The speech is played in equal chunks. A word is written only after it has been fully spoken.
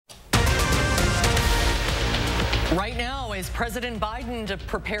Right now, as President Biden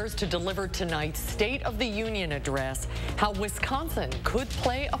prepares to deliver tonight's State of the Union address, how Wisconsin could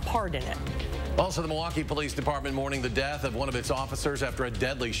play a part in it. Also, the Milwaukee Police Department mourning the death of one of its officers after a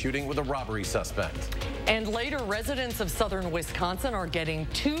deadly shooting with a robbery suspect. And later, residents of southern Wisconsin are getting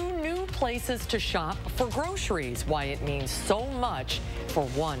 2 new places to shop for groceries, why it means so much for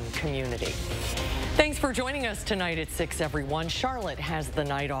one community. Thanks for joining us tonight at 6, everyone. Charlotte has the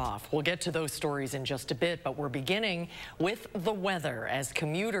night off. We'll get to those stories in just a bit, but we're beginning with the weather as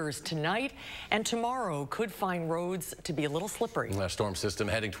commuters tonight and tomorrow could find roads to be a little slippery. A storm system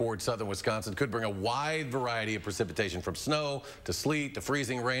heading towards southern Wisconsin could bring a wide variety of precipitation from snow to sleet to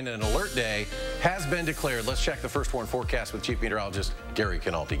freezing rain, and an alert day has been declared. Let's check the first warn forecast with Chief Meteorologist Gary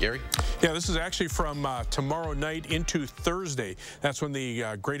Canalti. Gary? Yeah, this is actually from tomorrow night into Thursday. That's when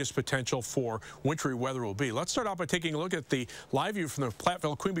the greatest potential for wintry weather will be. Let's start out by taking a look at the live view from the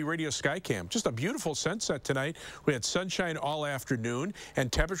Platteville-Quimby Radio Skycam. Just a beautiful sunset tonight. We had sunshine all afternoon and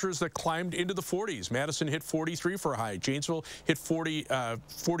temperatures that climbed into the 40s. Madison hit 43 for a high. Janesville hit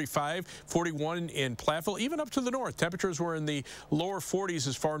 45, 41 in Platteville, even up to the north. Temperatures were in the lower 40s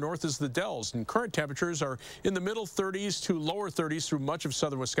as far north as the Dells, and current temperatures are in the middle 30s to lower 30s through much of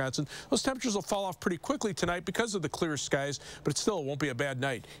southern Wisconsin. Those temperatures will fall off pretty quickly tonight because of the clear skies, but still it won't be a bad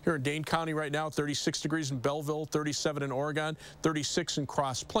night. Here in Dane County right now, 36 degrees in Belleville, 37 in Oregon, 36 in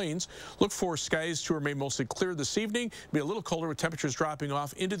Cross Plains. Look for skies to remain mostly clear this evening. Be a little colder with temperatures dropping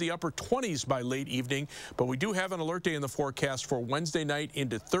off into the upper 20s by late evening, but we do have an alert day in the forecast for Wednesday night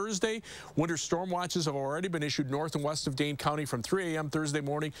into Thursday. Winter storm watches have already been issued north and west of Dane County from 3 a.m. Thursday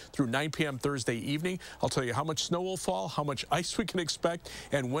morning through 9 p.m. Thursday evening. I'll tell you how much snow will fall, how much ice we can expect,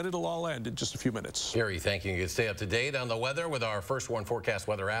 and when it'll all end in just a few minutes. Gary, thank you. You can stay up to date on the weather with our First Warn Forecast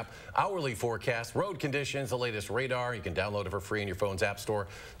weather app, hourly forecast, road conditions, the latest radar. You can download it for free in your phone's app store.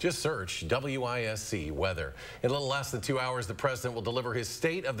 Just search WISC weather. In a little less than 2 hours, the president will deliver his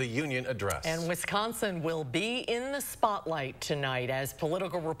State of the Union address. And Wisconsin will be in the spotlight tonight, as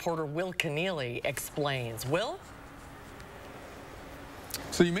political reporter Will Keneally explains. Will?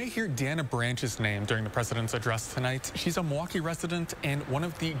 So you may hear Deanna Branch's name during the president's address tonight. She's a Milwaukee resident and one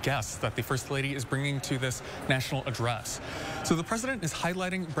of the guests that the First Lady is bringing to this national address. So the president is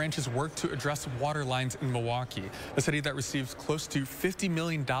highlighting Branch's work to address water lines in Milwaukee, a city that received close to $50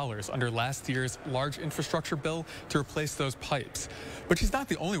 million under last year's large infrastructure bill to replace those pipes. But she's not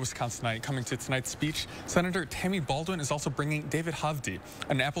the only Wisconsinite coming to tonight's speech. Senator Tammy Baldwin is also bringing David Hovde,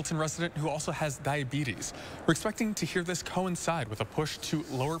 an Appleton resident who also has diabetes. We're expecting to hear this coincide with a push to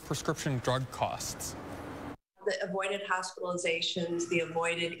lower prescription drug costs. The avoided hospitalizations, the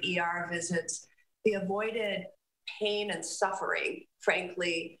avoided ER visits, the avoided pain and suffering,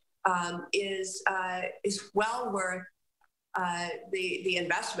 frankly, is well worth the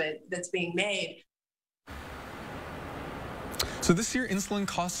investment that's being made. So this year, insulin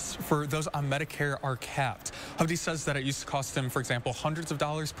costs for those on Medicare are capped. Hovde says that it used to cost him, for example, hundreds of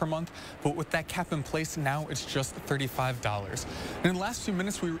dollars per month, but with that cap in place, now it's just $35. And in the last few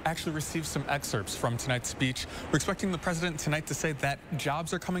minutes, we actually received some excerpts from tonight's speech. We're expecting the president tonight to say that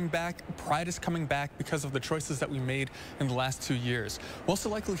jobs are coming back, pride is coming back because of the choices that we made in the last 2 years. We'll also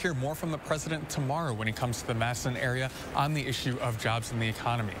likely hear more from the president tomorrow when he comes to the Madison area on the issue of jobs and the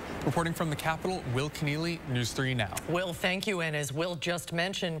economy. Reporting from the Capitol, Will Keneally, News 3 Now. Will, thank you. And as Will just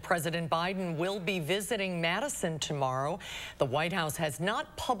mentioned, President Biden will be visiting Madison tomorrow. The White House has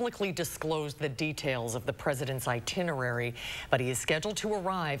not publicly disclosed the details of the president's itinerary, but he is scheduled to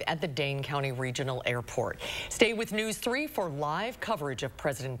arrive at the Dane County Regional Airport. Stay with News 3 for live coverage of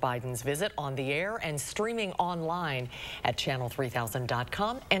President Biden's visit on the air and streaming online at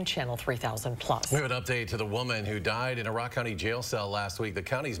channel3000.com and Channel 3000 Plus. We have an update to the woman who died in a Rock County jail cell last week. The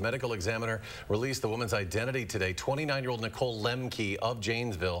county's medical examiner released the woman's identity today. 29-year-old Nicole Lemke of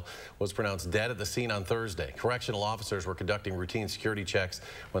Janesville was pronounced dead at the scene on Thursday. Correctional officers were conducting routine security checks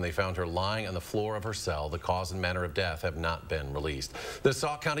when they found her lying on the floor of her cell. The cause and manner of death have not been released. The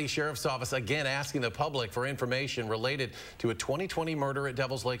Sauk County Sheriff's Office again asking the public for information related to a 2020 murder at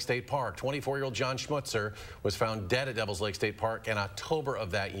Devil's Lake State Park. 24-year-old John Schmutzer was found dead at Devil's Lake State Park in October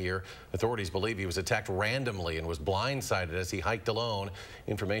of that year. Authorities believe he was attacked randomly and was blindsided as he hiked alone.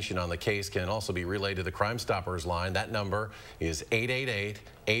 Information on the case can also be relayed to the Crime Stoppers line. That number is 888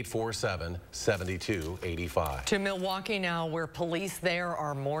 847-7285. To Milwaukee now, where police there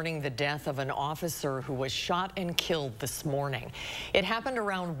are mourning the death of an officer who was shot and killed this morning. It happened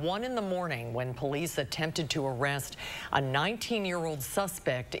around 1 in the morning when police attempted to arrest a 19-year-old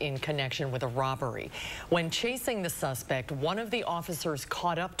suspect in connection with a robbery. When chasing the suspect, one of the officers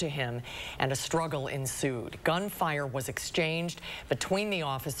caught up to him and a struggle ensued. Gunfire was exchanged between the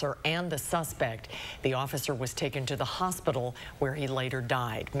officer and the suspect. The officer was taken to the hospital where he later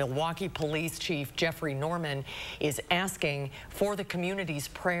died. Milwaukee Police Chief Jeffrey Norman is asking for the community's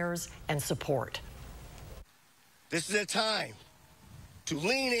prayers and support. This is a time to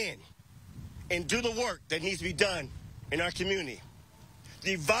lean in and do the work that needs to be done in our community.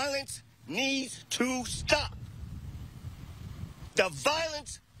 The violence needs to stop. The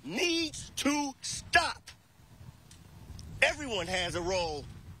violence needs to stop. Everyone has a role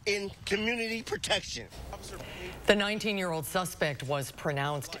in community protection. The 19-year-old suspect was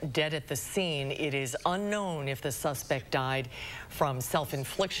pronounced dead at the scene. It is unknown if the suspect died from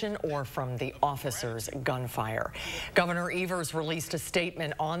self-infliction or from the officer's gunfire. Governor Evers released a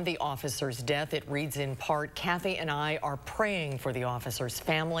statement on the officer's death. It reads in part, "Kathy and I are praying for the officer's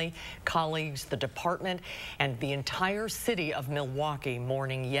family, colleagues, the department, and the entire city of Milwaukee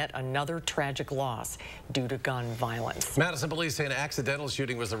mourning yet another tragic loss due to gun violence." Madison police say an accidental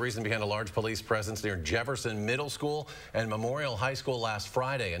shooting was the reason behind a large police presence near Jefferson Middle School and Memorial High School last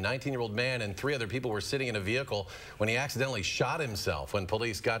Friday. A 19-year-old man and 3 other people were sitting in a vehicle when he accidentally shot himself. When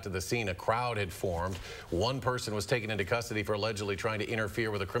police got to the scene, a crowd had formed. One person was taken into custody for allegedly trying to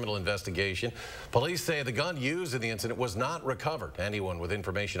interfere with a criminal investigation. Police say the gun used in the incident was not recovered. Anyone with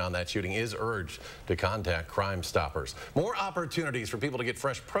information on that shooting is urged to contact Crime Stoppers. More opportunities for people to get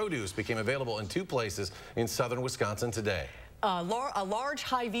fresh produce became available in 2 places in southern Wisconsin today. Large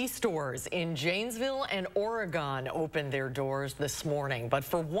Hy-Vee stores in Janesville and Oregon opened their doors this morning. But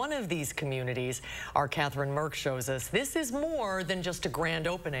for one of these communities, our Catherine Merck shows us this is more than just a grand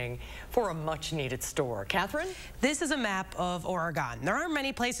opening for a much-needed store. Catherine? This is a map of Oregon. There aren't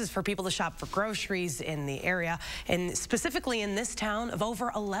many places for people to shop for groceries in the area, and specifically in this town of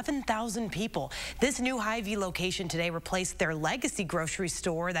over 11,000 people. This new Hy-Vee location today replaced their legacy grocery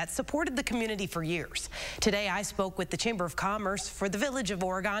store that supported the community for years. Today, I spoke with the Chamber of Commerce for the Village of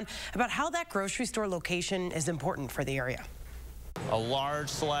Oregon about how that grocery store location is important for the area. A large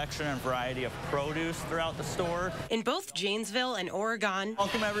selection and variety of produce throughout the store. In both Janesville and Oregon,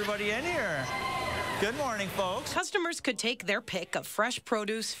 Welcome everybody in here. Good morning, folks. Customers could take their pick of fresh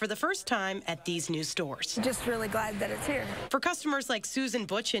produce for the first time at these new stores. Just really glad that it's here. For customers like Susan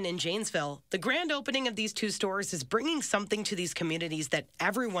Butchin in Janesville, the grand opening of these 2 stores is bringing something to these communities that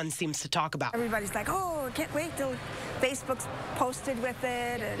everyone seems to talk about. Everybody's like, oh, I can't wait till Facebook's posted with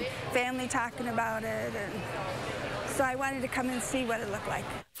it and family talking about it. And so I wanted to come and see what it looked like.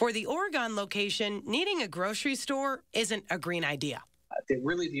 For the Oregon location, needing a grocery store isn't a green idea. They're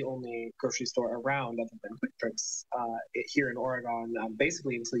really the only grocery store around other than Quick Tricks here in Oregon,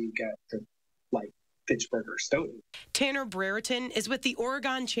 basically until you get to, like, Fitchburg or Stoughton. Tanner Brereton is with the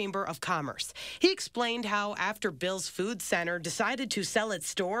Oregon Chamber of Commerce. He explained how after Bill's Food Center decided to sell its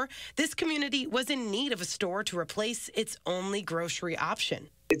store, this community was in need of a store to replace its only grocery option.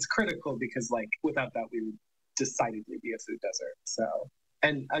 It's critical because, like, without that, we would decidedly be a food desert. So,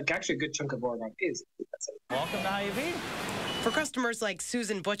 and actually a good chunk of Oregon is a food desert. Welcome to Hy-Vee. For customers like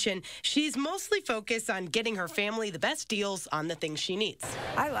Susan Butchin, she's mostly focused on getting her family the best deals on the things she needs.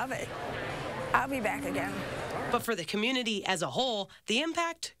 I love it. I'll be back again. But for the community as a whole, the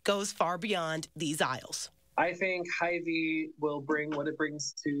impact goes far beyond these aisles. I think Hy-Vee will bring what it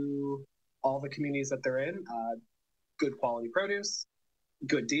brings to all the communities that they're in. Good quality produce,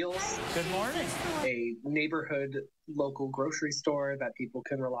 good deals. Good morning. A neighborhood local grocery store that people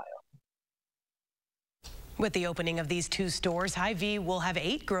can rely on. With the opening of these 2 stores, Hy-Vee will have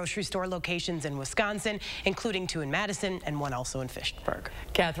 8 grocery store locations in Wisconsin, including 2 in Madison and 1 also in Fitchburg.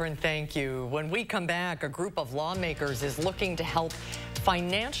 Catherine, thank you. When we come back, a group of lawmakers is looking to help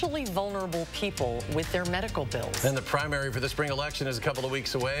financially vulnerable people with their medical bills. And the primary for the spring election is a couple of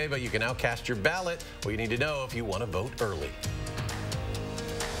weeks away, but you can now cast your ballot. What you need to know if you want to vote early.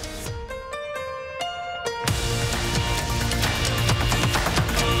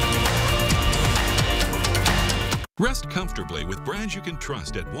 Rest comfortably with brands you can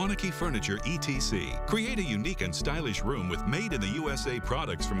trust at Waunakee Furniture ETC. Create a unique and stylish room with made-in-the-USA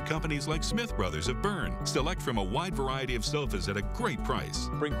products from companies like Smith Brothers of Bern. Select from a wide variety of sofas at a great price.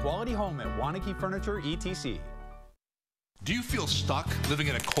 Bring quality home at Waunakee Furniture ETC. Do you feel stuck living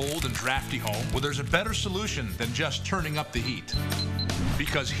in a cold and drafty home? Well, there's a better solution than just turning up the heat.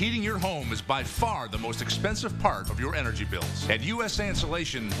 because heating your home is by far the most expensive part of your energy bills. At USA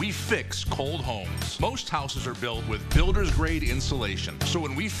Insulation, we fix cold homes. Most houses are built with builder's grade insulation. So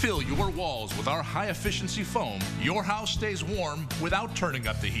when we fill your walls with our high efficiency foam, your house stays warm without turning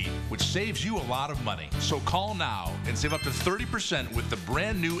up the heat, which saves you a lot of money. So call now and save up to 30% with the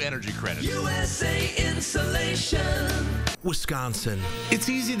brand new energy credit. USA Insulation. Wisconsin. It's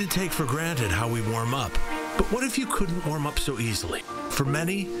easy to take for granted how we warm up. But what if you couldn't warm up so easily? For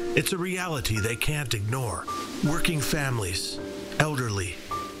many, it's a reality they can't ignore. Working families, elderly,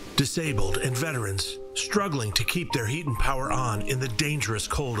 disabled, and veterans struggling to keep their heat and power on in the dangerous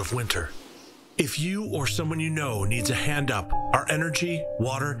cold of winter. If you or someone you know needs a hand up, our energy,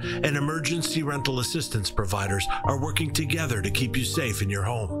 water, and emergency rental assistance providers are working together to keep you safe in your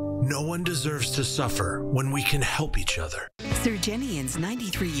home. No one deserves to suffer when we can help each other. Surgenian's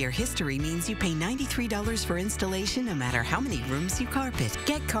 93-year history means you pay $93 for installation no matter how many rooms you carpet.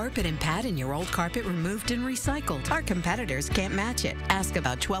 Get carpet and pad in your old carpet removed and recycled. Our competitors can't match it. Ask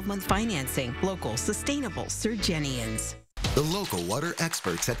about 12-month financing. Local, sustainable Surgenians. The local water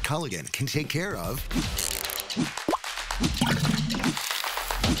experts at Culligan can take care of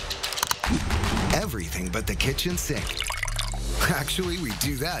everything but the kitchen sink. Actually, we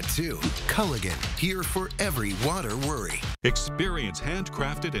do that too. Culligan, here for every water worry. Experience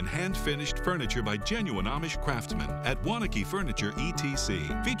handcrafted and hand-finished furniture by genuine Amish craftsmen at Wanakee Furniture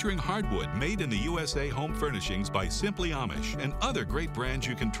ETC, featuring hardwood made in the USA home furnishings by Simply Amish and other great brands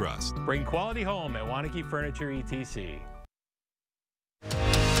you can trust. Bring quality home at Wanakee Furniture ETC.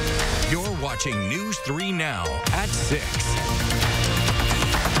 You're watching News 3 Now at 6.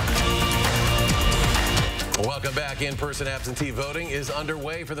 Welcome back. In-person absentee voting is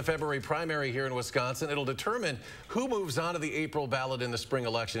underway for the February primary here in Wisconsin. It'll determine who moves on to the April ballot in the spring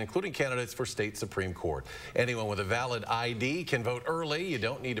election, including candidates for state Supreme Court. Anyone with a valid ID can vote early. You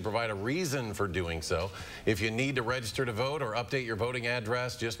don't need to provide a reason for doing so. If you need to register to vote or update your voting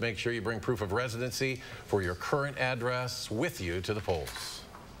address, just make sure you bring proof of residency for your current address with you to the polls.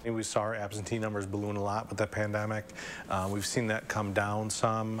 We saw our absentee numbers balloon a lot with the pandemic. We've seen that come down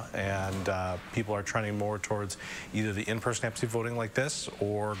some, and people are trending more towards either the in-person absentee voting like this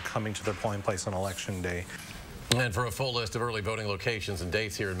or coming to their polling place on Election Day. And for a full list of early voting locations and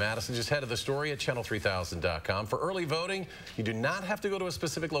dates here in Madison, just head to the story at channel3000.com. For early voting, you do not have to go to a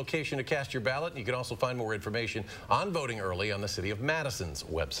specific location to cast your ballot. You can also find more information on voting early on the City of Madison's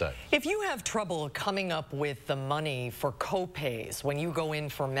website. If you have trouble coming up with the money for co-pays when you go in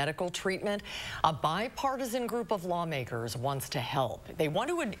for medical treatment, a bipartisan group of lawmakers wants to help. They want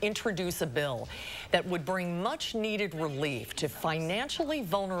to introduce a bill that would bring much needed relief to financially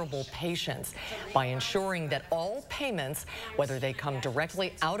vulnerable patients by ensuring that all payments, whether they come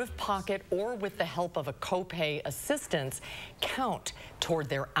directly out of pocket or with the help of a copay assistance, count toward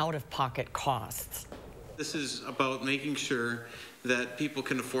their out-of-pocket costs. This is about making sure that people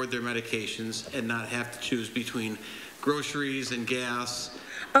can afford their medications and not have to choose between groceries and gas.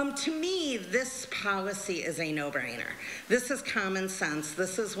 To me, this policy is a no-brainer. This is common sense.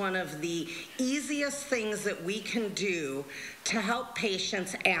 This is one of the easiest things that we can do to help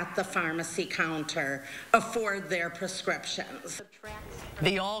patients at the pharmacy counter afford their prescriptions.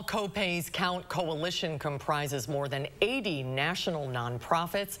 The All Copays Count Coalition comprises more than 80 national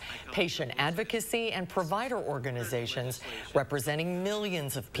nonprofits, patient advocacy, and provider organizations representing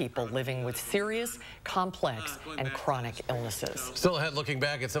millions of people living with serious, complex, and chronic illnesses. Still ahead, looking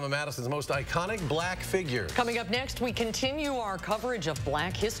back at some of Madison's most iconic black figures. Coming up next, we continue our coverage of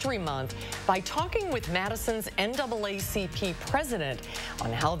Black History Month by talking with Madison's NAACP president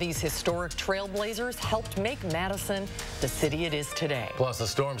on how these historic trailblazers helped make Madison the city it is today. Plus, a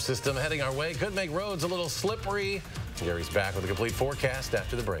storm system heading our way could make roads a little slippery. Gary's back with a complete forecast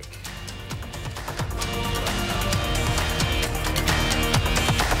after the break.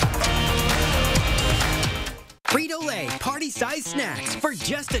 Frito-Lay party-sized snacks for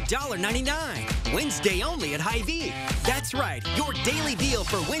just $1.99. Wednesday only at Hy-Vee. That's right, your daily deal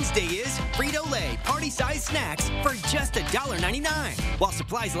for Wednesday is Frito-Lay party-sized snacks for just $1.99 while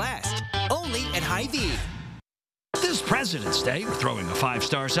supplies last. Only at Hy-Vee. This President's Day, we're throwing a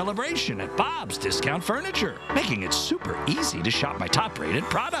 5-star celebration at Bob's Discount Furniture, making it super easy to shop my top-rated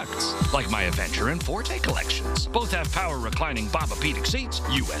products, like my Avenger and Forte collections. Both have power reclining Bobapedic seats,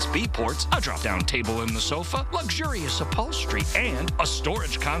 USB ports, a drop-down table in the sofa, luxurious upholstery, and a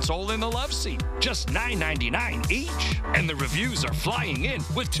storage console in the love seat. Just $9.99 each. And the reviews are flying in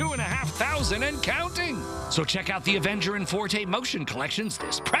with 2,500 and counting. So check out the Avenger and Forte motion collections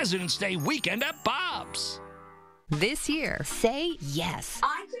this President's Day weekend at Bob's. This year, say yes.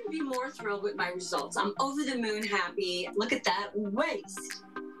 I can couldn't be more thrilled with my results. I'm over the moon happy. Look at that waist.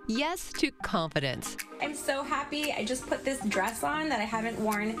 Yes to confidence. I'm so happy. I just put this dress on that I haven't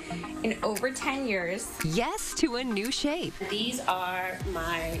worn in over 10 years. Yes to a new shape. These are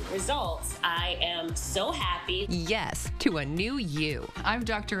my results. I am so happy. Yes to a new you. I'm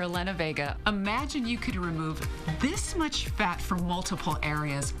Dr. Elena Vega. Imagine you could remove this much fat from multiple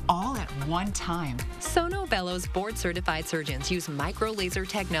areas all at one time. Sono Bello's board-certified surgeons use micro-laser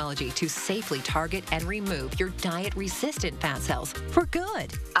technology to safely target and remove your diet-resistant fat cells for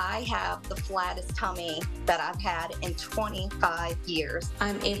good. I have the flattest tummy that I've had in 25 years.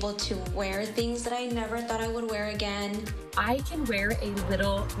 I'm able to wear things that I never thought I would wear again. I can wear a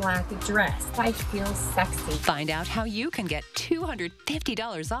little black dress. I feel sexy. Find out how you can get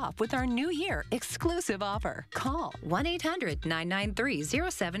 $250 off with our New Year exclusive offer. Call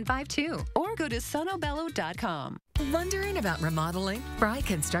 1-800-993-0752 or go to sonobello.com. Wondering about remodeling? Fry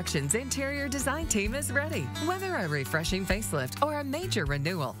Construction's interior design team is ready. Whether a refreshing facelift or a major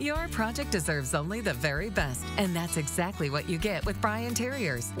renewal, your project deserves only the very best. And that's exactly what you get with Fry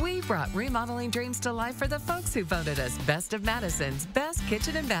Interiors. We brought remodeling dreams to life for the folks who voted us Best of Madison's Best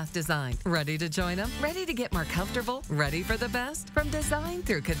Kitchen and Bath Design. Ready to join them? Ready to get more comfortable? Ready for the best? From design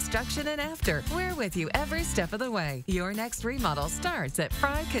through construction and after, we're with you every step of the way. Your next remodel starts at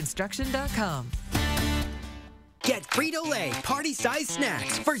fryconstruction.com. Get Frito-Lay party-size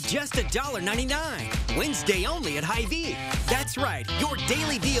snacks for just $1.99. Wednesday only at Hy-Vee. That's right, your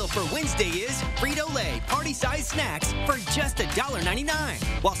daily deal for Wednesday is Frito-Lay party-size snacks for just $1.99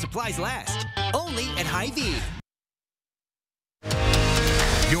 while supplies last. Only at Hy-Vee.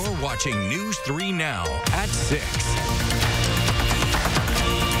 You're watching News 3 Now at 6.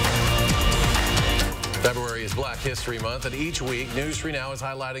 February is Black History Month, and each week, News 3 Now is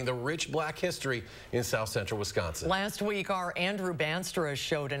highlighting the rich black history in South Central Wisconsin. Last week, our Andrew Banstra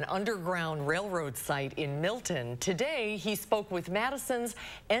showed an underground railroad site in Milton. Today, he spoke with Madison's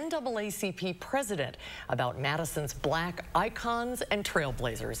NAACP president about Madison's black icons and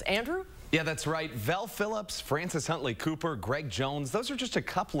trailblazers. Andrew? Yeah, that's right. Vel Phillips, Francis Huntley Cooper, Greg Jones, those are just a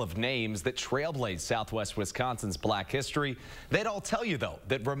couple of names that trailblazed Southwest Wisconsin's black history. They'd all tell you, though,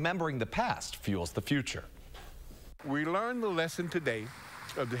 that remembering the past fuels the future. We learn the lesson today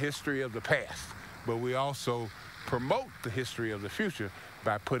of the history of the past, but we also promote the history of the future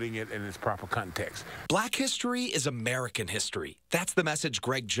by putting it in its proper context. Black history is American history. That's the message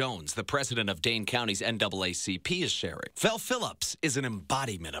Greg Jones, the president of Dane County's NAACP, is sharing. Vel Phillips is an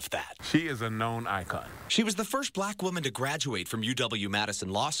embodiment of that. She is a known icon. She was the first black woman to graduate from UW-Madison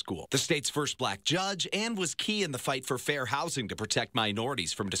Law School, the state's first black judge, and was key in the fight for fair housing to protect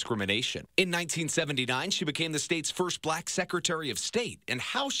minorities from discrimination. In 1979, she became the state's first black Secretary of State, and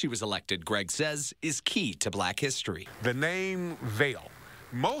how she was elected, Greg says, is key to black history. The name Vel.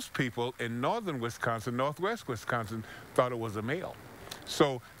 Most people in northern Wisconsin, northwest Wisconsin, thought it was a male.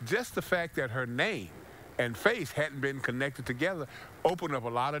 So just the fact that her name and face hadn't been connected together opened up a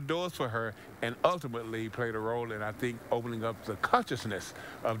lot of doors for her and ultimately played a role in, I think, opening up the consciousness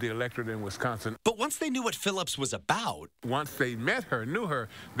of the electorate in Wisconsin. But once they knew what Phillips was about, once they met her, knew her,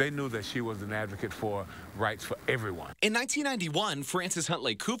 they knew that she was an advocate for rights for everyone. In 1991, Francis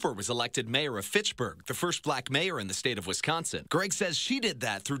Huntley Cooper was elected mayor of Fitchburg, the first black mayor in the state of Wisconsin. Greg says she did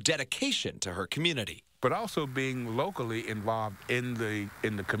that through dedication to her community. But also being locally involved in the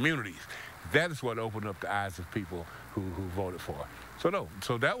communities. That is what opened up the eyes of people who voted for her. So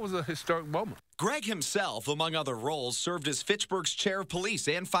that was a historic moment. Greg himself, among other roles, served as Fitchburg's chair of police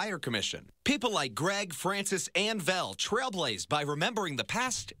and fire commission. People like Greg, Francis, and Vel trailblazed by remembering the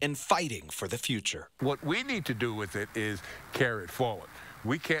past and fighting for the future. What we need to do with it is carry it forward.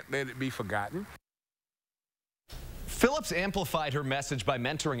 We can't let it be forgotten. Phillips amplified her message by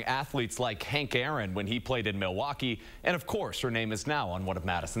mentoring athletes like Hank Aaron when he played in Milwaukee. And of course, her name is now on one of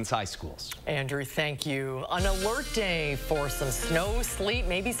Madison's high schools. Andrew, thank you. An alert day for some snow, sleet,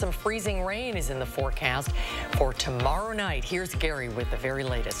 maybe some freezing rain is in the forecast for tomorrow night. Here's Gary with the very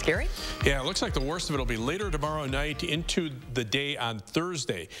latest. Gary? Yeah, it looks like the worst of it will be later tomorrow night into the day on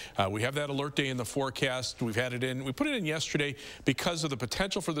Thursday. We have that alert day in the forecast. We've had it in. We put it in yesterday because of the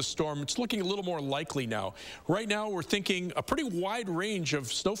potential for the storm. It's looking a little more likely now. Right now, we're thinking a pretty wide range of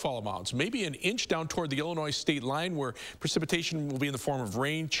snowfall amounts, maybe an inch down toward the Illinois state line where precipitation will be in the form of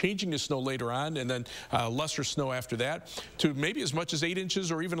rain, changing to snow later on, and then lesser snow after that, to maybe as much as 8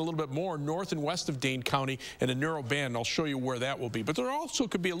 inches or even a little bit more north and west of Dane County in a narrow band. I'll show you where that will be. But there also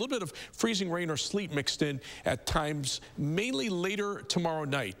could be a little bit of freezing rain or sleet mixed in at times, mainly later tomorrow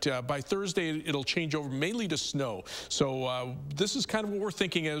night. By Thursday, it'll change over mainly to snow. So this is kind of what we're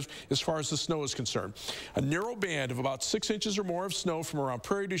thinking as far as the snow is concerned. A narrow band of about 6 inches or more of snow from around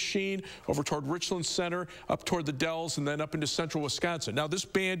Prairie du Chien over toward Richland Center, up toward the Dells, and then up into central Wisconsin. Now, this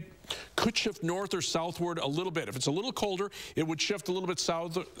band could shift north or southward a little bit. If it's a little colder, it would shift a little bit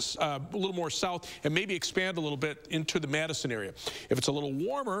south, a little more south, and maybe expand a little bit into the Madison area. If it's a little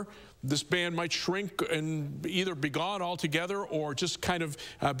warmer, this band might shrink and either be gone altogether or just kind of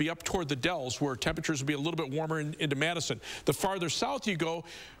be up toward the Dells, where temperatures will be a little bit warmer into Madison. The farther south you go,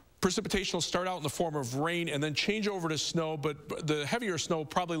 precipitation will start out in the form of rain and then change over to snow, but the heavier snow will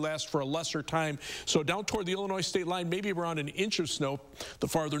probably last for a lesser time. So down toward the Illinois state line, maybe around an inch of snow. The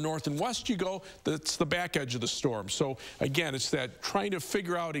farther north and west you go, that's the back edge of the storm. So again, it's that trying to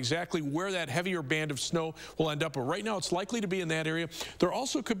figure out exactly where that heavier band of snow will end up. But right now, it's likely to be in that area. There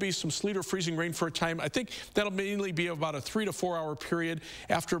also could be some sleet or freezing rain for a time. I think that'll mainly be about a 3 to 4 hour period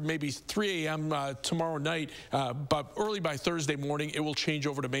after maybe 3 a.m. Tomorrow night. But early by Thursday morning, it will change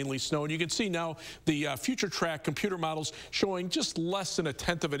over to mainly snow. And you can see now the future track computer models showing just less than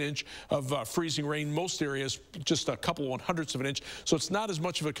 1/10 of an inch of freezing rain. Most areas just a couple 100ths of an inch. So it's not as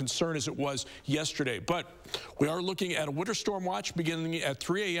much of a concern as it was yesterday. But we are looking at a winter storm watch beginning at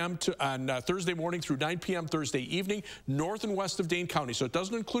 3 a.m. on Thursday morning through 9 p.m. Thursday evening, north and west of Dane County. So it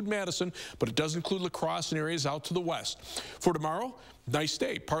doesn't include Madison, but it does include La Crosse and areas out to the west. For tomorrow, nice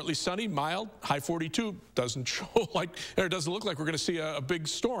day, partly sunny, mild, high 42. Doesn't show like, or it doesn't look like we're going to see a big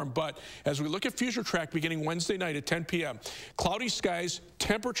storm. But as we look at future track beginning Wednesday night at 10 p.m., cloudy skies,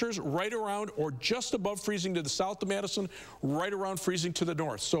 temperatures right around or just above freezing to the south of Madison, right around freezing to the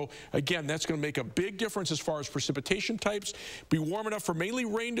north. So again, that's going to make a big difference as far as precipitation types. Be warm enough for mainly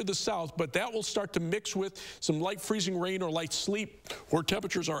rain to the south, but that will start to mix with some light freezing rain or light sleet where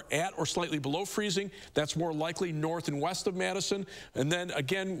temperatures are at or slightly below freezing. That's more likely north and west of Madison. And then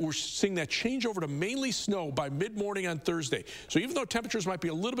again, we're seeing that change over to mainly snow by mid-morning on Thursday. So even though temperatures might be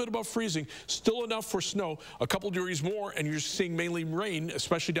a little bit above freezing, still enough for snow, a couple degrees more, and you're seeing mainly rain,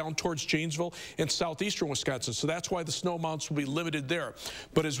 especially down towards Janesville and southeastern Wisconsin. So that's why the snow amounts will be limited there.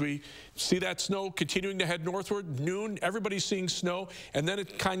 But as we see that snow continuing to head northward, noon, everybody's seeing snow, and then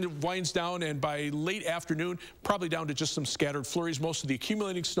it kind of winds down, and by late afternoon, probably down to just some scattered flurries. Most of the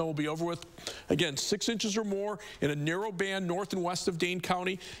accumulating snow will be over with. Again, 6 inches or more in a narrow band north and west of Dane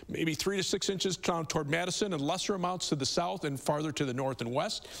County, maybe 3 to 6 inches down toward Madison, and lesser amounts to the south and farther to the north and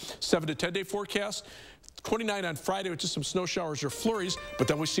west. 7 to 10 day forecast. 29 on Friday with just some snow showers or flurries, but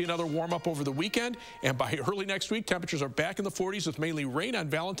then we see another warm up over the weekend, and by early next week, temperatures are back in the 40s with mainly rain on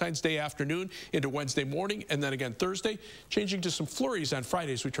Valentine's Day afternoon into Wednesday morning, and then again Thursday, changing to some flurries on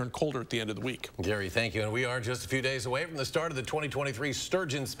Friday as we turn colder at the end of the week. Gary, thank you. And we are just a few days away from the start of the 2023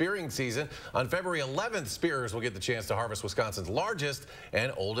 sturgeon spearing season. On February 11th, spearers will get the chance to harvest Wisconsin's largest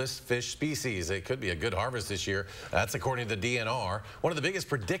and oldest fish species. It could be a good harvest this year. That's according to the DNR. One of the biggest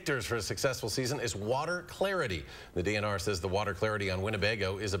predictors for a successful season is water clarity. The DNR says the water clarity on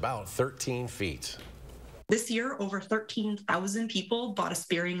Winnebago is about 13 feet. This year, over 13,000 people bought a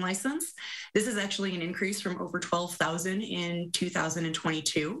spearing license. This is actually an increase from over 12,000 in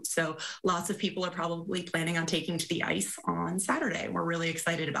 2022. So lots of people are probably planning on taking to the ice on Saturday. We're really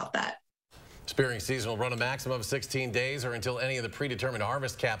excited about that. Spearing season will run a maximum of 16 days or until any of the predetermined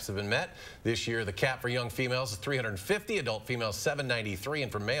harvest caps have been met. This year, the cap for young females is 350, adult females 793,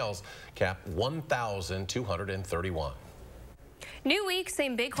 and for males, cap 1,231. New week,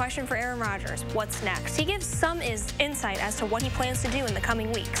 same big question for Aaron Rodgers. What's next? He gives some insight as to what he plans to do in the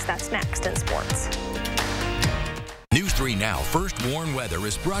coming weeks. That's next in sports. News 3 Now First Warn Weather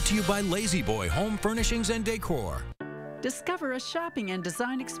is brought to you by Lazy Boy Home Furnishings and Decor. Discover a shopping and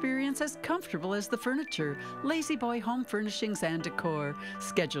design experience as comfortable as the furniture. Lazy Boy Home Furnishings and Decor.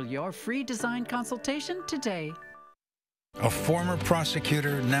 Schedule your free design consultation today. A former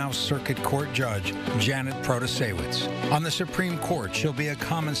prosecutor, now circuit court judge, Janet Protasewicz. On the Supreme Court, she'll be a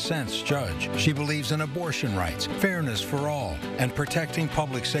common-sense judge. She believes in abortion rights, fairness for all, and protecting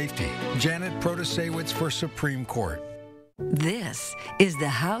public safety. Janet Protasewicz for Supreme Court. This is the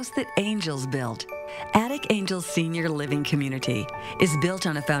house that Angels built. Attic Angels Senior Living Community is built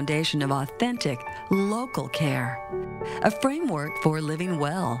on a foundation of authentic, local care. A framework for living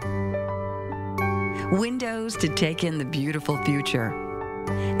well. Windows to take in the beautiful future.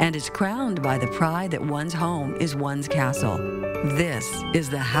 And is crowned by the pride that one's home is one's castle. This is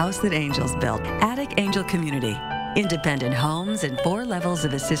the house that Angels built. Attic Angel Community. Independent homes and 4 levels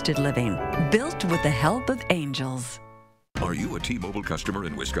of assisted living. Built with the help of angels. Are you a T-Mobile customer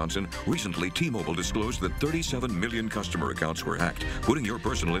in Wisconsin? Recently, T-Mobile disclosed that 37 million customer accounts were hacked, putting your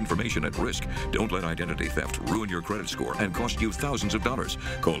personal information at risk. Don't let identity theft ruin your credit score and cost you thousands of dollars.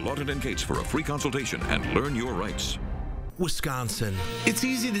 Call Lawton & Cates for a free consultation and learn your rights. Wisconsin. It's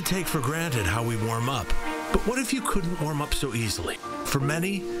easy to take for granted how we warm up. But what if you couldn't warm up so easily? For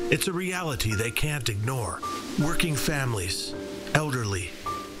many, it's a reality they can't ignore. Working families, elderly,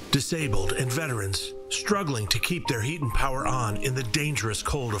 disabled, and veterans struggling to keep their heat and power on in the dangerous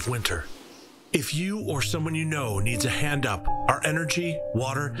cold of winter. If you or someone you know needs a hand up, our energy,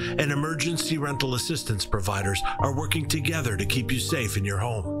 water, and emergency rental assistance providers are working together to keep you safe in your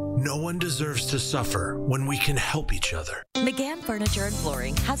home. No one deserves to suffer when we can help each other. McGann Furniture and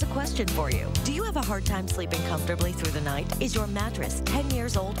Flooring has a question for you. Do you have a hard time sleeping comfortably through the night? Is your mattress 10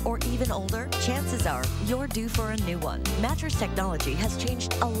 years old or even older? Chances are you're due for a new one. Mattress technology has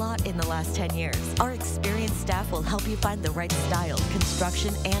changed a lot in the last 10 years. Our experienced staff will help you find the right style,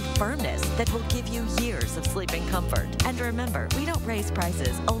 construction, and firmness that will give you years of sleeping comfort. And remember, we don't raise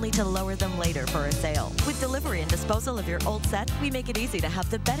prices only to lower them later for a sale. With delivery and disposal of your old set, we make it easy to have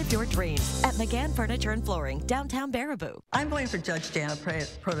the bed of your dreams at McGann Furniture and Flooring, downtown Baraboo. I'm going for Judge Janet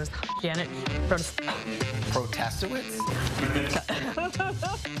Protasewicz?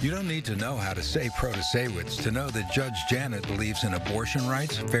 You don't need to know how to say Protasewicz to know that Judge Janet believes in abortion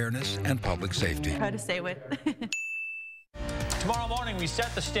rights, fairness, and public safety. Protasewicz. Tomorrow morning, we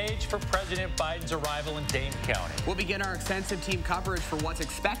set the stage for President Biden's arrival in Dane County. We'll begin our extensive team coverage for what's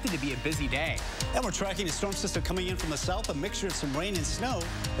expected to be a busy day. And we're tracking a storm system coming in from the south, a mixture of some rain and snow.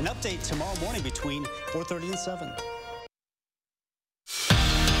 An update tomorrow morning between 4:30 and 7.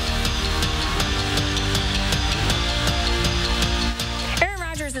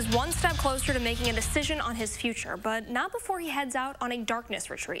 Is one step closer to making a decision on his future, but not before he heads out on a darkness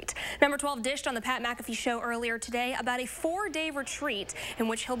retreat. Number 12 dished on the Pat McAfee show earlier today about a 4-day retreat in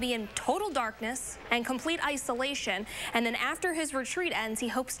which he'll be in total darkness and complete isolation. And then after his retreat ends, he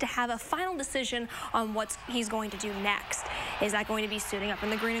hopes to have a final decision on what he's going to do next. Is that going to be suiting up in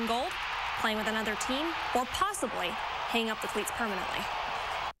the green and gold, playing with another team, or possibly hanging up the cleats permanently?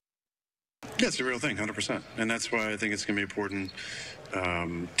 Yeah, it's a real thing, 100%. And that's why I think it's going to be important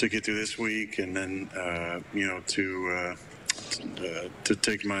to get through this week and then, to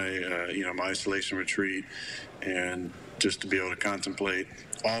take my, my isolation retreat and just to be able to contemplate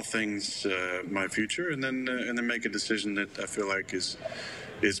all things, my future, and then make a decision that I feel like is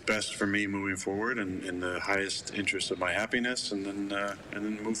best for me moving forward and in the highest interest of my happiness, and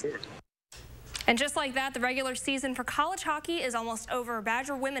then move forward. And just like that, the regular season for college hockey is almost over.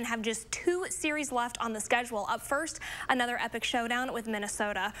 Badger women have just 2 series left on the schedule. Up first, another epic showdown with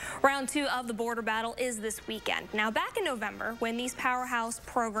Minnesota. Round 2 of the border battle is this weekend. Now, back in November, when these powerhouse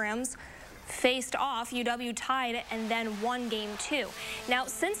programs faced off, UW tied and then won Game 2. Now,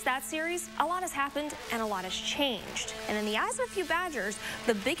 since that series, a lot has happened and a lot has changed. And in the eyes of a few Badgers,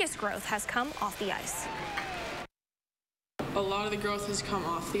 the biggest growth has come off the ice. A lot of the growth has come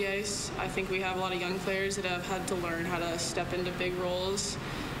off the ice. I think we have a lot of young players that have had to learn how to step into big roles.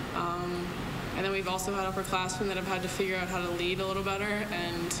 And then we've also had upperclassmen that have had to figure out how to lead a little better.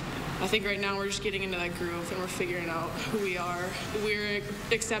 And I think right now we're just getting into that groove and we're figuring out who we are. We're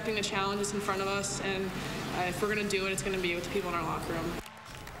accepting the challenges in front of us, and if we're going to do it, it's going to be with the people in our locker room.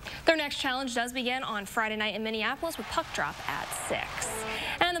 Their next challenge does begin on Friday night in Minneapolis with puck drop at 6.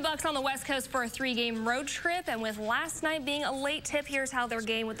 And the Bucks on the West Coast for a 3-game road trip. And with last night being a late tip, here's how their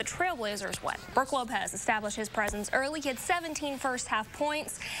game with the Trailblazers went. Brooke Lopez established his presence early. He had 17 first-half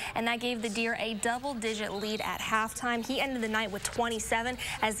points, and that gave the Deer a double-digit lead at halftime. He ended the night with 27.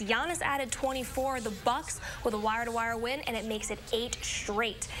 As Giannis added 24, the Bucks with a wire-to-wire win, and it makes it 8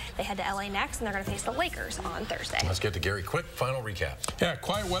 straight. They head to LA next, and they're going to face the Lakers on Thursday. Let's get to Gary. Quick final recap. Yeah,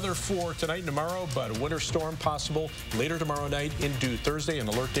 quiet weather for tonight and tomorrow, but a winter storm possible later tomorrow night into Thursday. An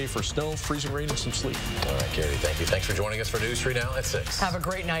alert day for snow, freezing rain, and some sleet. All right, Gary, thank you. Thanks for joining us for News 3 Now at 6. Have a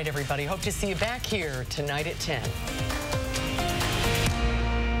great night, everybody. Hope to see you back here tonight at 10.